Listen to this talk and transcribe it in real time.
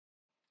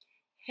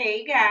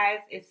Hey guys,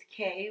 it's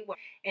Kay.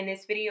 In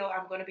this video,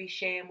 I'm going to be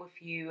sharing with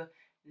you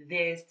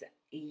this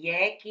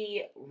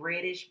Yankee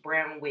reddish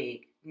brown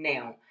wig.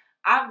 Now,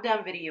 I've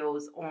done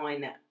videos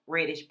on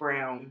reddish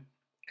brown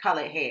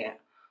colored hair,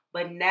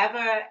 but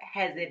never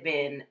has it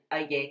been a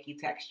Yankee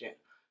texture.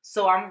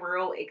 So I'm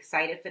real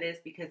excited for this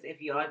because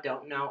if y'all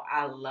don't know,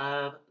 I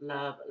love,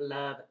 love,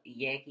 love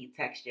Yankee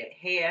textured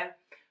hair.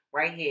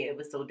 Right here, it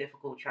was so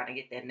difficult trying to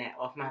get that net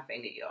off my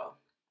finger, y'all.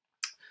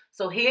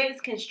 So here is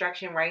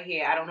construction right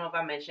here. I don't know if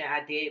I mentioned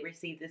I did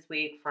receive this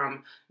wig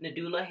from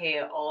Nadula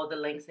Hair. All the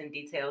links and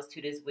details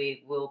to this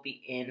wig will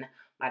be in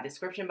my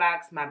description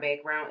box. My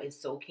background is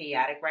so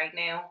chaotic right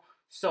now,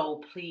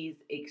 so please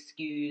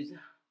excuse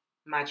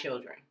my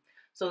children.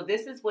 So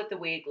this is what the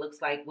wig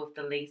looks like with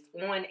the lace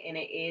on, and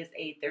it is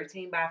a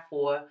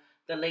 13x4.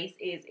 The lace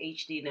is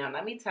HD. Now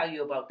let me tell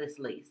you about this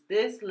lace.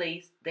 This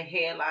lace, the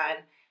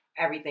hairline,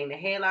 everything. The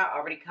hairline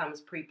already comes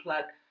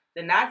pre-plucked.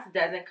 The knots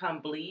doesn't come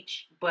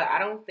bleach, but I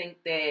don't think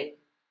that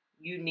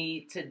you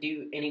need to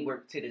do any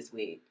work to this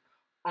wig.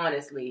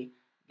 Honestly,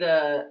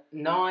 the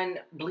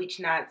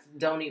non-bleach knots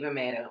don't even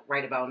matter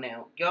right about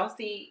now. Y'all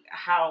see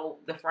how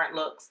the front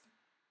looks?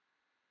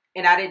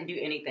 And I didn't do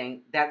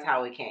anything. That's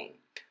how it came.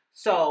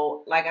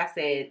 So, like I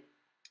said,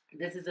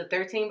 this is a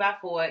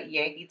 13x4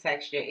 Yankee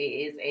texture. It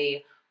is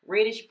a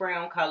reddish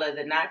brown color.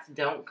 The knots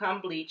don't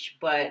come bleach,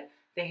 but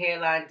the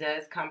hairline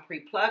does come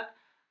pre-plucked.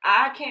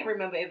 I can't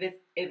remember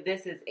if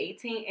this is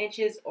 18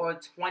 inches or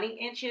 20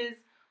 inches,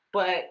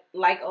 but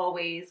like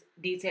always,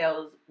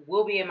 details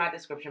will be in my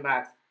description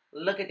box.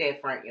 Look at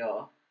that front,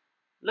 y'all.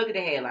 Look at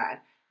the hairline.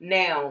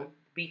 Now,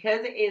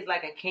 because it is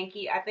like a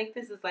kinky, I think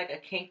this is like a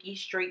kinky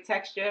straight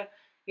texture.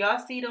 Y'all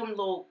see them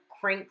little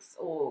crinks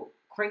or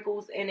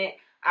crinkles in it?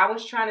 I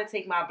was trying to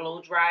take my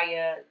blow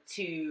dryer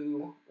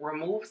to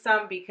remove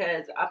some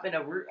because up in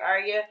the root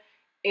area,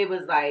 it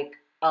was like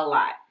a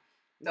lot.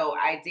 So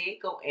I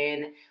did go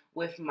in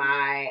with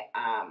my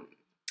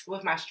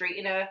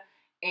straightener,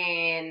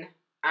 and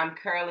I'm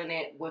curling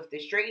it with the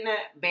straightener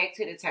back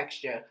to the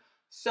texture.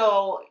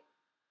 So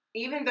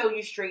even though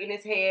you straighten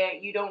his hair,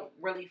 you don't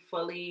really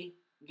fully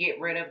get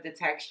rid of the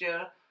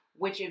texture,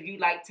 which if you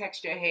like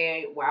texture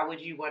hair, why would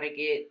you want to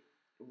get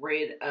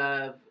rid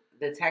of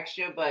the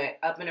texture? But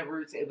up in the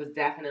roots, it was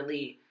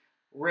definitely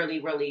really,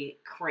 really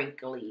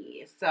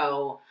crinkly.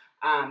 So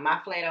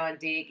my flat iron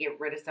did get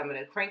rid of some of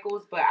the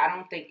crinkles, but I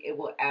don't think it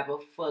will ever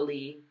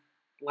fully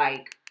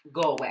like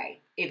go away,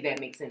 if that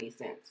makes any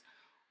sense.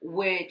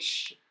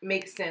 Which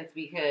makes sense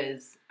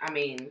because, I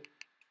mean,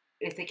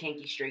 it's a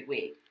kinky straight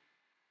wig.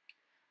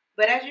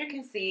 But as you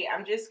can see,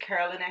 I'm just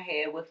curling the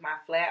hair with my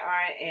flat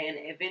iron, and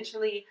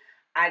eventually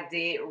I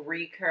did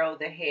recurl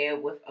the hair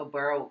with a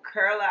burrow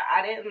curler.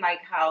 I didn't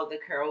like how the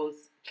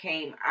curls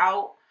came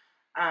out.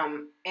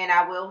 And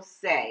I will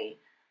say,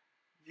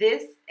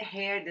 this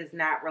hair does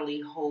not really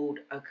hold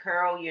a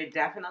curl. You're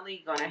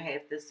definitely going to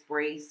have to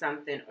spray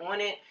something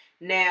on it.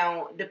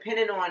 Now,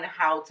 depending on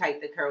how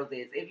tight the curls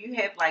is. If you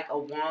have like a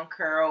wand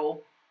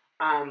curl,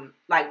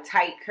 like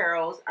tight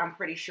curls, I'm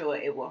pretty sure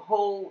it will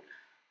hold.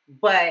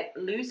 But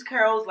loose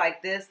curls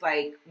like this,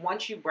 like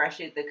once you brush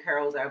it, the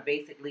curls are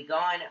basically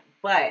gone.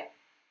 But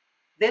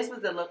this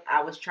was the look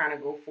I was trying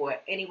to go for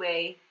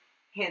anyway.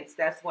 Hence,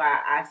 that's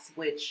why I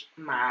switched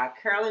my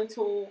curling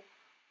tool.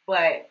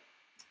 But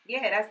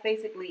yeah, that's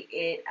basically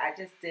it. I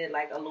just did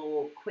like a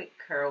little quick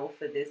curl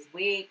for this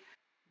wig.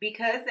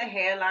 Because the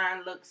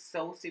hairline looks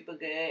so super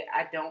good,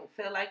 I don't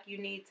feel like you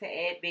need to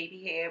add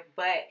baby hair.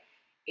 But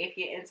if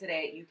you're into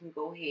that, you can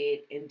go ahead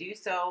and do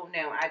so.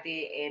 Now, I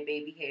did add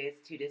baby hairs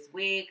to this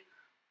wig,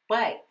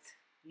 but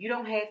you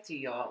don't have to,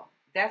 y'all.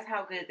 That's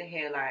how good the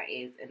hairline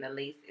is. And the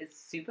lace is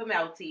super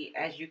melty.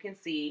 As you can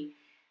see,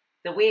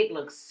 the wig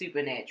looks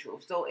super natural.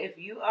 So if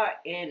you are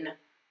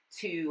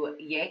into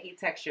Yankee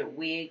texture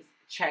wigs,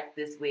 check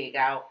this wig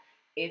out.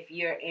 If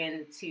you're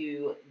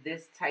into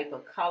this type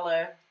of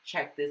color,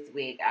 check this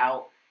wig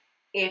out.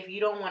 If you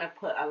don't want to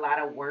put a lot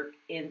of work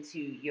into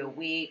your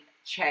wig,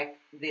 check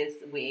this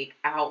wig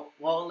out.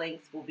 All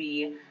links will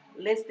be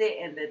listed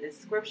in the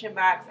description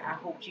box. I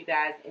hope you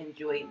guys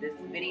enjoyed this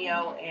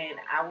video, and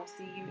I will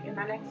see you in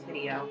my next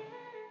video.